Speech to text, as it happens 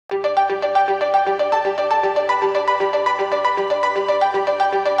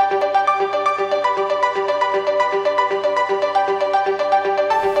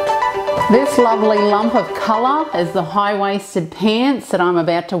This lovely lump of colour is the high-waisted pants that I'm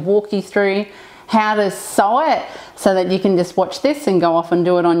about to walk you through how to sew it, so that you can just watch this and go off and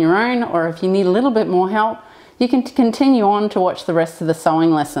do it on your own, or if you need a little bit more help, you can continue on to watch the rest of the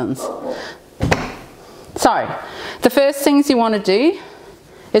sewing lessons. So, the first things you want to do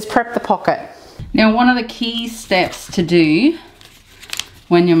is prep the pocket. Now, one of the key steps to do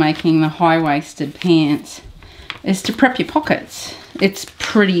when you're making the high-waisted pants is to prep your pockets. It's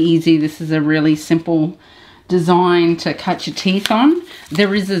pretty easy. This is a really simple design to cut your teeth on.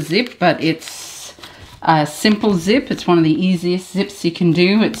 There is a zip, but it's a simple zip. It's one of the easiest zips you can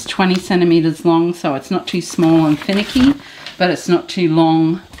do. It's 20 centimeters long, so it's not too small and finicky, but it's not too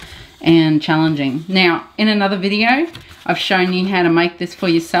long and challenging. Now, in another video, I've shown you how to make this for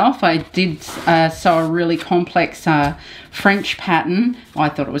yourself. I did sew a really complex French pattern. Well, I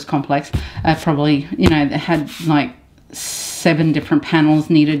thought it was complex. Probably, you know, it had like 7 different panels,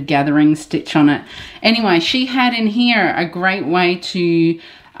 needed gathering stitch on it. Anyway, she had in here a great way to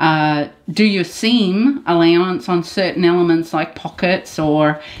do your seam allowance on certain elements like pockets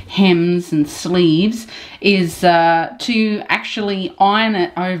or hems and sleeves, is to actually iron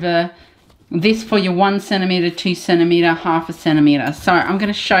it over this for your 1 centimeter, 2 centimeter, half a centimeter. So I'm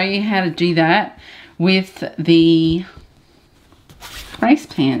going to show you how to do that with the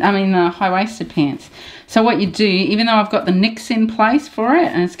the high-waisted pants. So what you do, even though I've got the nicks in place for it,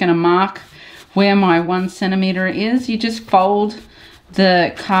 and it's going to mark where my 1 centimeter is, you just fold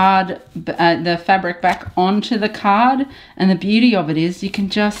the card, the fabric back onto the card, and the beauty of it is you can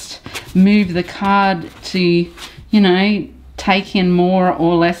just move the card to, you know, take in more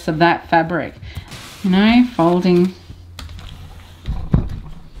or less of that fabric, you know, folding.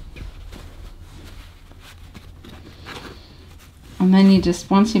 And then you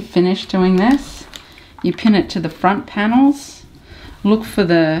just, once you've finished doing this, you pin it to the front panels. Look for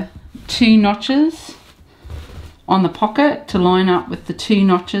the 2 notches on the pocket to line up with the 2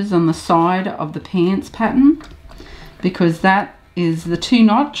 notches on the side of the pants pattern, because that is the 2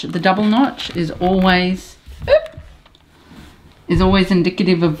 notch, the double notch is always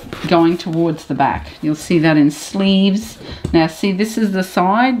indicative of going towards the back. You'll see that in sleeves. Now see, this is the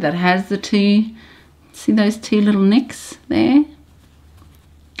side that has the 2, see those 2 little nicks there?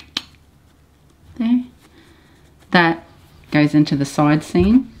 There. That goes into the side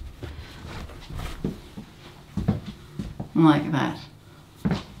seam. Like that.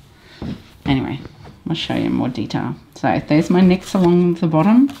 Anyway, I'll show you in more detail. So there's my nicks along the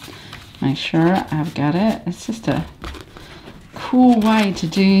bottom. Make sure I've got it. It's just a cool way to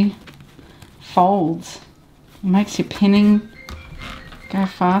do folds. It makes your pinning go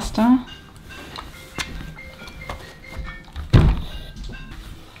faster.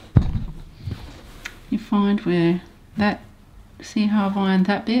 You find where that, see how I've ironed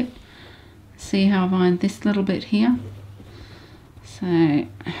that bit? See how I've ironed this little bit here? So I'm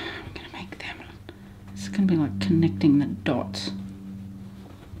going to make them, it's going to be like connecting the dots.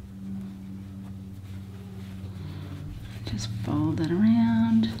 Just fold it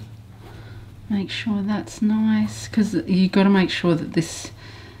around, make sure that's nice, because you've got to make sure that this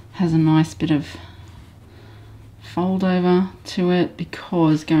has a nice bit of fold over to it,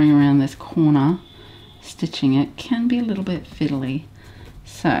 because going around this corner stitching it can be a little bit fiddly.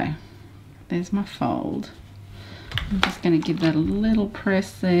 So there's my fold. I'm just going to give that a little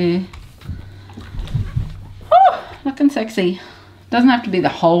press there. Oh, looking sexy. Doesn't have to be the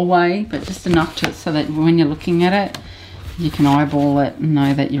whole way, but just enough to, so that when you're looking at it, you can eyeball it and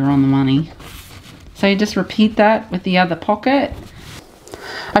know that you're on the money. So you just repeat that with the other pocket.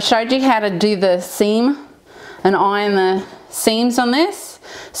 I showed you how to do the seam and iron the seams on this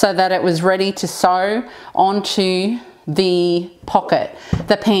so that it was ready to sew onto the pocket,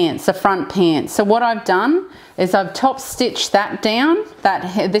 the pants, the front pants. So what I've done is I've top stitched that down,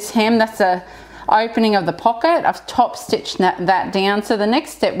 this hem, that's the opening of the pocket. I've top stitched that down. So the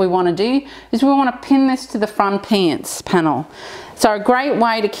next step we want to do is we want to pin this to the front pants panel. So a great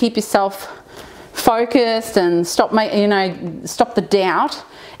way to keep yourself focused and stop the doubt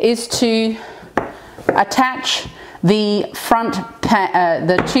is to attach the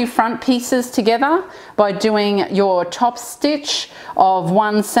the 2 front pieces together by doing your top stitch of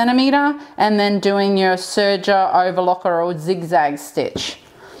 1 centimeter and then doing your serger, overlocker or zigzag stitch.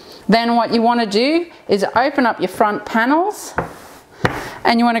 Then what you want to do is open up your front panels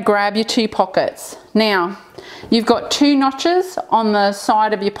and you want to grab your 2 pockets. Now you've got 2 notches on the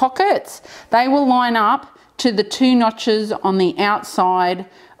side of your pockets. They will line up to the 2 notches on the outside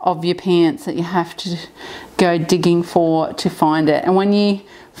of your pants that you have to go digging for to find it. And when you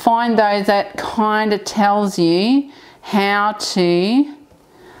find those, that kind of tells you how to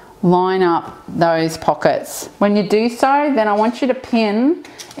line up those pockets. When you do so, then I want you to pin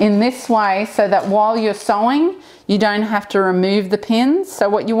in this way so that while you're sewing, you don't have to remove the pins. So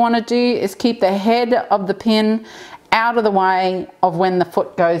what you want to do is keep the head of the pin out of the way of when the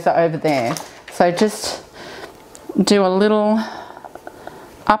foot goes over there. So just do a little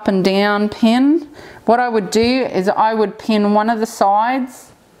up and down pin. What I would do is I would pin one of the sides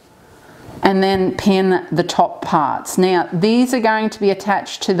and then pin the top parts. Now these are going to be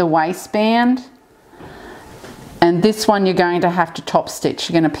attached to the waistband, and this one you're going to have to top stitch.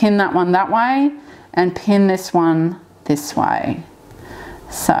 You're going to pin that one that way and pin this one this way.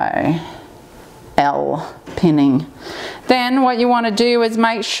 So L pinning. Then what you want to do is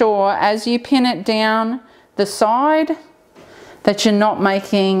make sure as you pin it down the side that you're not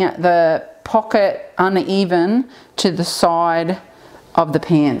making the pocket uneven to the side of the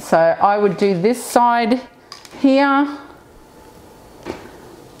pants. So I would do this side here.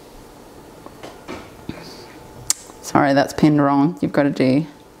 Sorry, that's pinned wrong. You've got to do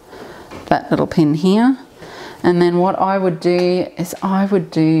that little pin here. And then what I would do is I would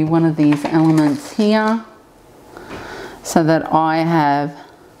do one of these elements here so that I have,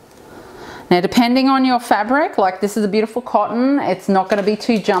 now depending on your fabric, like this is a beautiful cotton, it's not going to be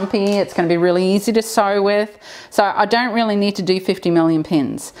too jumpy, it's going to be really easy to sew with, so I don't really need to do 50 million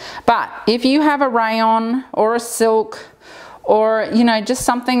pins. But if you have a rayon or a silk or, you know, just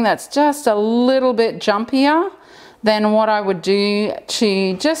something that's just a little bit jumpier, then what I would do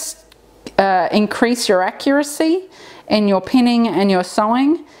to just increase your accuracy in your pinning and your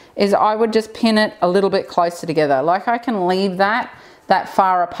sewing is I would just pin it a little bit closer together. Like I can leave that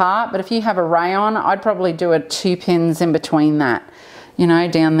far apart, but if you have a rayon, I'd probably do 2 pins in between that, you know,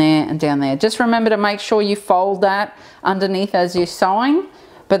 down there and down there. Just remember to make sure you fold that underneath as you're sewing,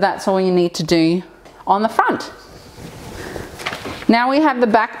 but that's all you need to do on the front. Now we have the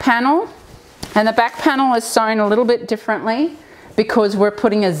back panel, and the back panel is sewn a little bit differently because we're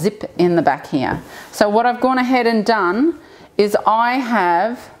putting a zip in the back here. So what I've gone ahead and done is I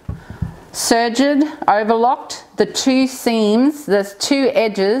have serged, overlocked the 2 seams, there's 2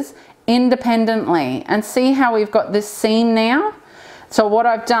 edges independently, and see how we've got this seam now? So what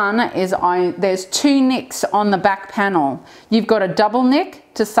I've done is there's 2 nicks on the back panel. You've got a double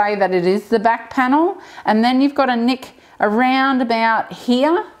nick to say that it is the back panel, and then you've got a nick around about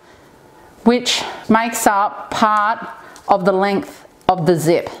here, which makes up part of the length of the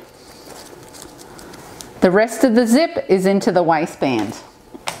zip. The rest of the zip is into the waistband.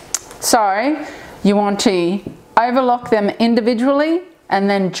 So you want to overlock them individually and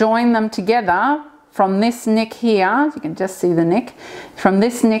then join them together from this nick here. You can just see the nick. From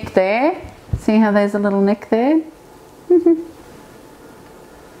this nick there, see how there's a little nick there?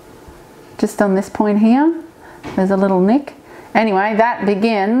 Just on this point here, there's a little nick. Anyway, that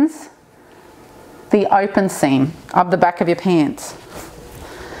begins the open seam of the back of your pants.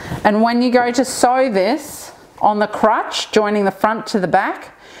 And when you go to sew this on the crutch, joining the front to the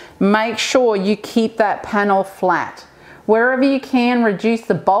back, make sure you keep that panel flat. Wherever you can, reduce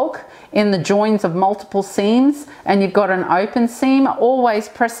the bulk in the joins of multiple seams, and you've got an open seam, always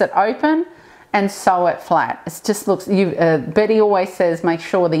press it open and sew it flat. It just looks, Betty always says make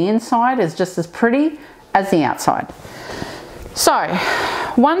sure the inside is just as pretty as the outside. So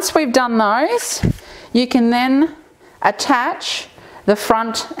once we've done those, you can then attach the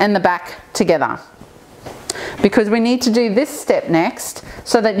front and the back together, because we need to do this step next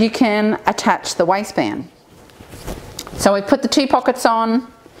so that you can attach the waistband. So we put the 2 pockets on,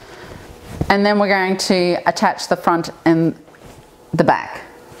 and then we're going to attach the front and the back.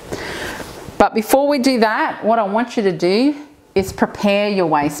 But before we do that, what I want you to do is prepare your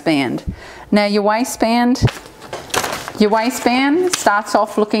waistband. Now your waistband starts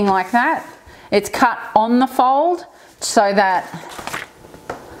off looking like that. It's cut on the fold so that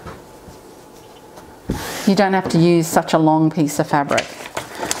you don't have to use such a long piece of fabric.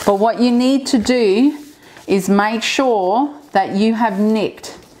 But what you need to do is make sure that you have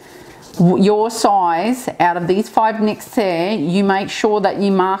nicked your size out of these 5 nicks there. You make sure that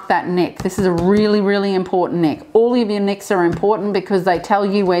you mark that nick. This is a really, really important nick. All of your nicks are important because they tell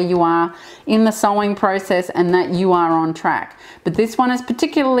you where you are in the sewing process and that you are on track. But this one is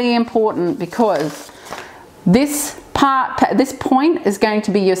particularly important because this point is going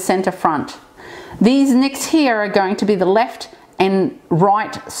to be your center front. These nicks here are going to be the left and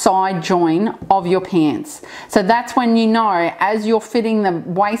right side join of your pants. So that's when you know, as you're fitting the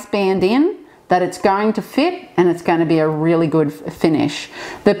waistband in, that it's going to fit and it's going to be a really good finish.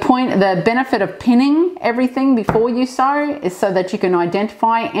 The benefit of pinning everything before you sew is so that you can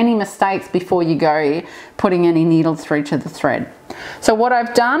identify any mistakes before you go putting any needles through to the thread. So what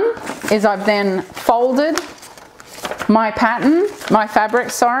I've done is I've then folded my pattern, my fabric,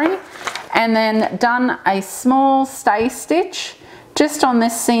 sorry, and then done a small stay stitch just on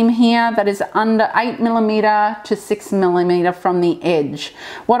this seam here that is under 8mm to 6mm from the edge.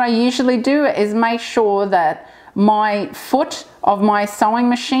 What I usually do is make sure that my foot of my sewing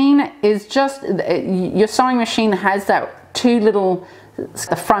machine is just, your sewing machine has that two little,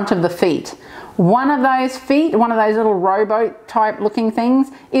 the front of the feet. One of those feet, one of those little rowboat type looking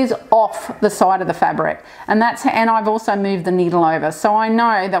things, is off the side of the fabric, and I've also moved the needle over, so I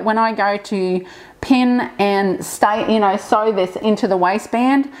know that when I go to pin and sew this into the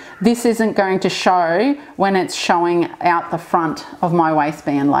waistband, this isn't going to show when it's showing out the front of my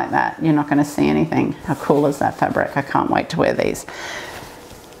waistband like that. You're not going to see anything. How cool is that fabric? I can't wait to wear these.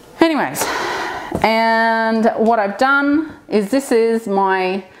 Anyways, and what I've done is this is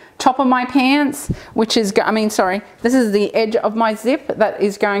my top of my pants, which is, this is the edge of my zip that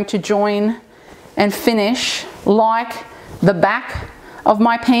is going to join and finish like the back of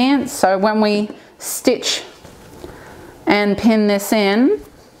my pants. So when we stitch and pin this in,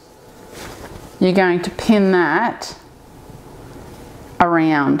 you're going to pin that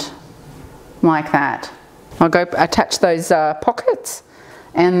around like that. I'll go attach those pockets,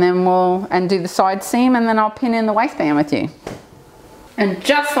 and then and do the side seam, and then I'll pin in the waistband with you. And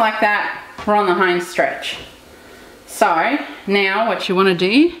just like that, we're on the home stretch. So now what you want to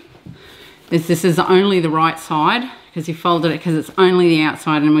do is, this is only the right side because you folded it because it's only the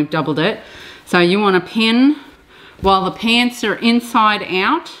outside and we've doubled it. So you want to pin while the pants are inside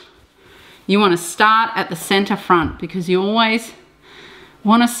out. You want to start at the center front because you always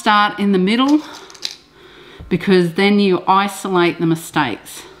want to start in the middle, because then you isolate the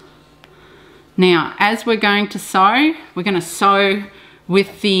mistakes. Now, as we're going to sew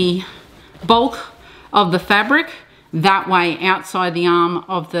with the bulk of the fabric that way outside the arm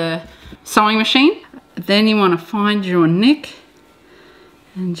of the sewing machine. Then you want to find your neck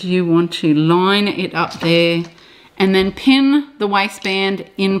and you want to line it up there and then pin the waistband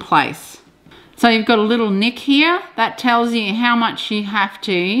in place. So you've got a little nick here that tells you how much you have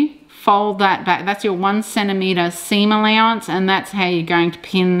to fold that back. That's your 1 centimeter seam allowance, and that's how you're going to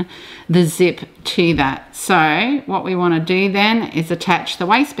pin the zip to that. So what we want to do then is attach the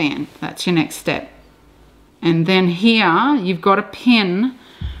waistband. That's your next step. And then here you've got to pin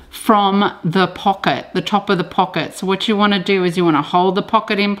from the pocket, the top of the pocket. So what you want to do is you want to hold the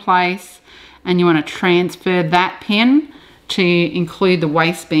pocket in place and you want to transfer that pin to include the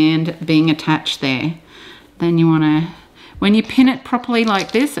waistband being attached there. Then you want to, when you pin it properly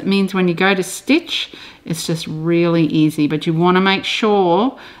like this, it means when you go to stitch, it's just really easy. But you want to make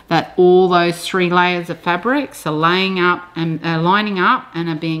sure that all those 3 layers of fabrics are lining up and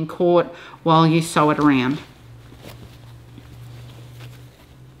are being caught while you sew it around.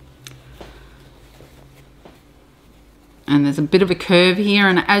 And there's a bit of a curve here,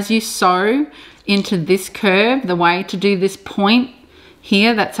 and as you sew into this curve, the way to do this point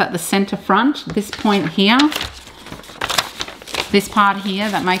here that's at the center front, this point here, this part here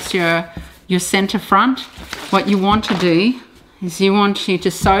that makes your center front, what you want to do is you want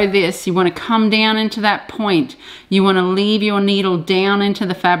to sew this, you want to come down into that point, you want to leave your needle down into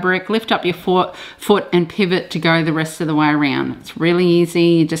the fabric, lift up your foot and pivot to go the rest of the way around. It's really easy,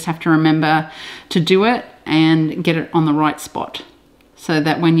 you just have to remember to do it and get it on the right spot, so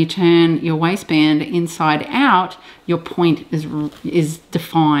that when you turn your waistband inside out, your point is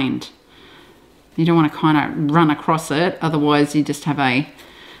defined. You don't want to kind of run across it, otherwise you just have a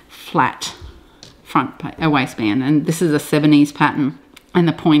flat waistband. And this is a 70s pattern, and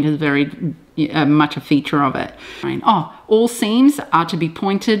the point is very much a feature of it. All seams are to be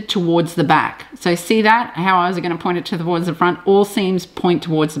pointed towards the back. So see that, how I was going to point it towards the front? All seams point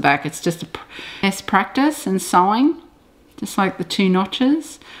towards the back. It's just a best practice in sewing, just like the 2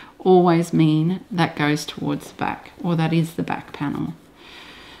 notches always mean that goes towards the back, or that is the back panel.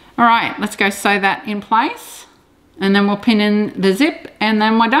 All right, let's go sew that in place, and then we'll pin in the zip, and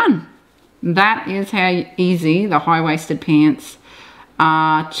then we're done. That is how easy the high-waisted pants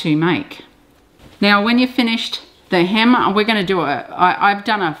are to make. Now, when you've finished the hem, we're going to do I've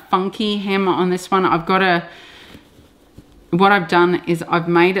done a funky hem on this one. What I've done is I've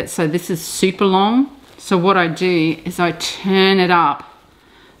made it so this is super long. So what I do is I turn it up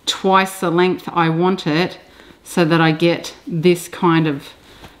twice the length I want it, so that I get this kind of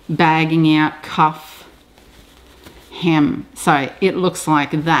bagging out cuff hem. So it looks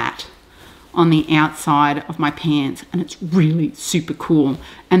like that on the outside of my pants, and it's really super cool.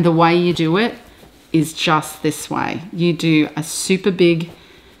 And the way you do it is just this way. You do a super big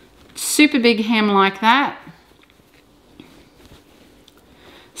hem like that.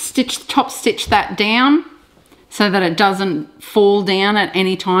 Top stitch that down so that it doesn't fall down at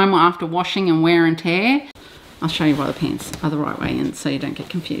any time after washing and wear and tear. I'll show you why the pants are the right way in so you don't get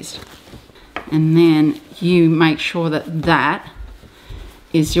confused. And then you make sure that that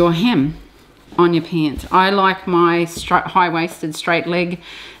is your hem on your pants. I like my high-waisted straight leg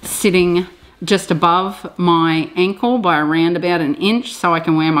sitting just above my ankle by around about an inch so I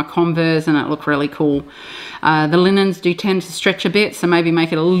can wear my Converse and it look really cool. The linens do tend to stretch a bit, so maybe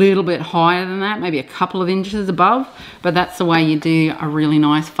make it a little bit higher than that, maybe a couple of inches above, but that's the way you do a really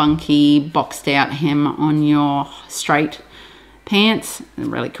nice funky boxed out hem on your straight pants.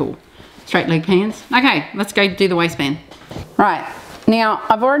 Really cool. Straight leg pants. Okay, let's go do the waistband. Right. Now,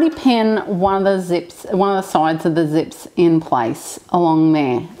 I've already pinned one of the sides of the zips in place along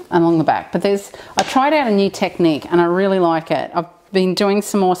there, along the back. But I tried out a new technique and I really like it. I've been doing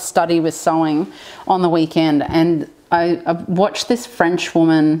some more study with sewing on the weekend, and I've watched this French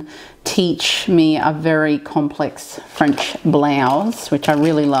woman teach me a very complex French blouse, which I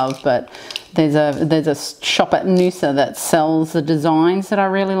really love, but there's a shop at Noosa that sells the designs that I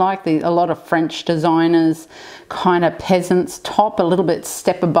really like. A lot of French designers, kind of peasants top, a little bit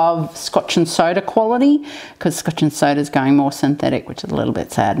step above Scotch and Soda quality, because Scotch and Soda is going more synthetic, which is a little bit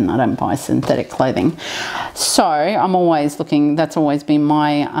sad, and I don't buy synthetic clothing. So I'm always looking, that's always been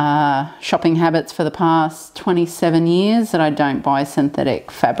my shopping habits for the past 27 years, that I don't buy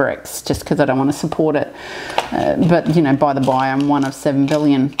synthetic fabrics just because I don't want to support it. But, you know, by the by, I'm one of 7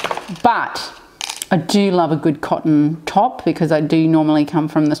 billion. But I do love a good cotton top because I do normally come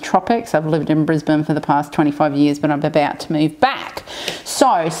from the tropics. I've lived in Brisbane for the past 25 years, but I'm about to move back.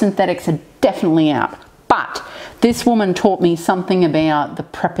 So synthetics are definitely out. But this woman taught me something about the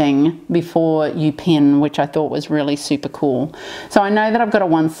prepping before you pin, which I thought was really super cool. So I know that I've got a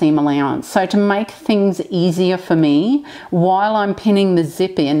 1 seam allowance. So to make things easier for me while I'm pinning the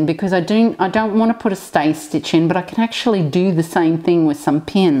zip in, because I don't want to put a stay stitch in, but I can actually do the same thing with some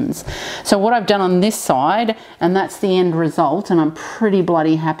pins. So what I've done on this side, and that's the end result, and I'm pretty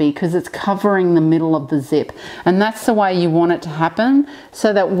bloody happy because it's covering the middle of the zip. And that's the way you want it to happen,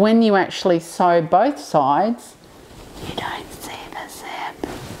 so that when you actually sew both sides, you don't see the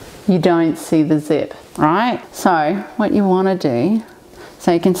zip. You don't see the zip, right? So what you want to do,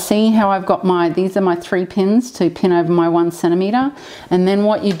 so you can see how I've got these are my 3 pins to pin over my 1 centimeter. And then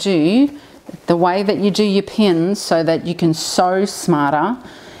what you do, the way that you do your pins so that you can sew smarter,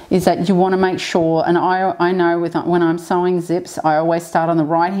 is that you want to make sure, and I know when I'm sewing zips, I always start on the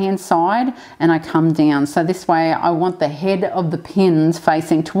right hand side and I come down. So this way I want the head of the pins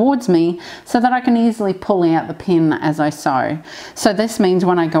facing towards me so that I can easily pull out the pin as I sew. So this means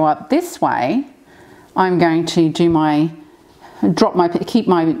when I go up this way, I'm going to do keep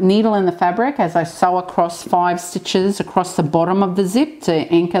my needle in the fabric as I sew across 5 stitches across the bottom of the zip to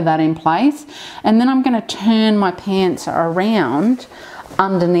anchor that in place. And then I'm going to turn my pants around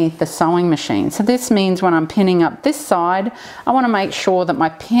underneath the sewing machine. So this means when I'm pinning up this side, I want to make sure that my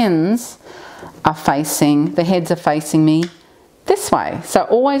pins are facing, the heads are facing me this way. So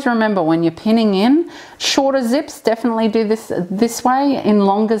always remember, when you're pinning in shorter zips, definitely do this way. In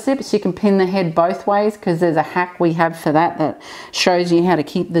longer zips, you can pin the head both ways, because there's a hack we have for that shows you how to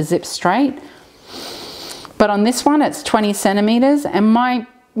keep the zip straight. But on this one, it's 20 centimeters, and my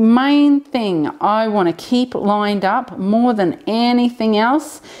main thing I want to keep lined up more than anything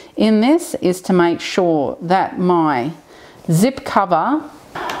else in this is to make sure that my zip cover,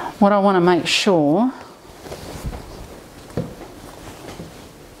 what I want to make sure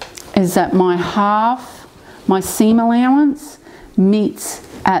is that my seam allowance meets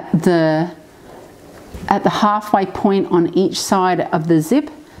at the halfway point on each side of the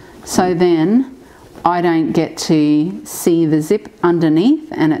zip, so then I don't get to see the zip underneath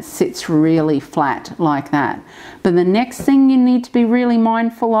and it sits really flat like that. But the next thing you need to be really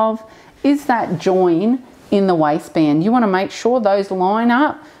mindful of is that join in the waistband. You want to make sure those line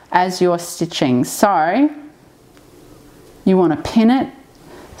up as you're stitching. So you want to pin it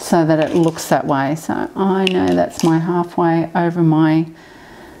so that it looks that way. So I know that's my halfway over my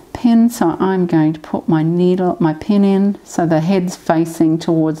pin, so I'm going to put my pin in so the head's facing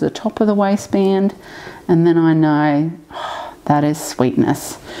towards the top of the waistband, and then I know that is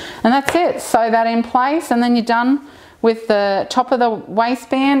sweetness. And that's it. Sew that in place, and then you're done with the top of the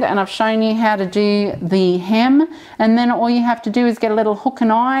waistband, and I've shown you how to do the hem, and then all you have to do is get a little hook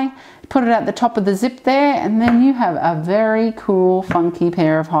and eye, put it at the top of the zip there, and then you have a very cool funky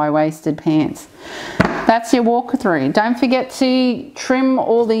pair of high-waisted pants. That's your walk-through. Don't forget to trim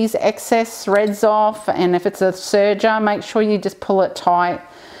all these excess threads off, and if it's a serger, make sure you just pull it tight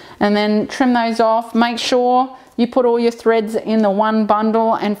and then trim those off. Make sure you put all your threads in the one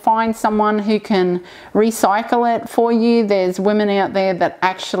bundle and find someone who can recycle it for you. There's women out there that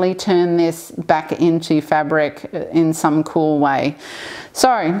actually turn this back into fabric in some cool way.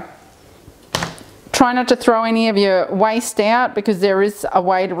 So try not to throw any of your waste out, because there is a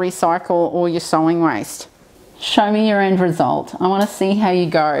way to recycle all your sewing waste. Show me your end result. I want to see how you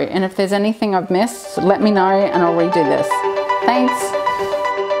go, and if there's anything I've missed, let me know and I'll redo this. Thanks.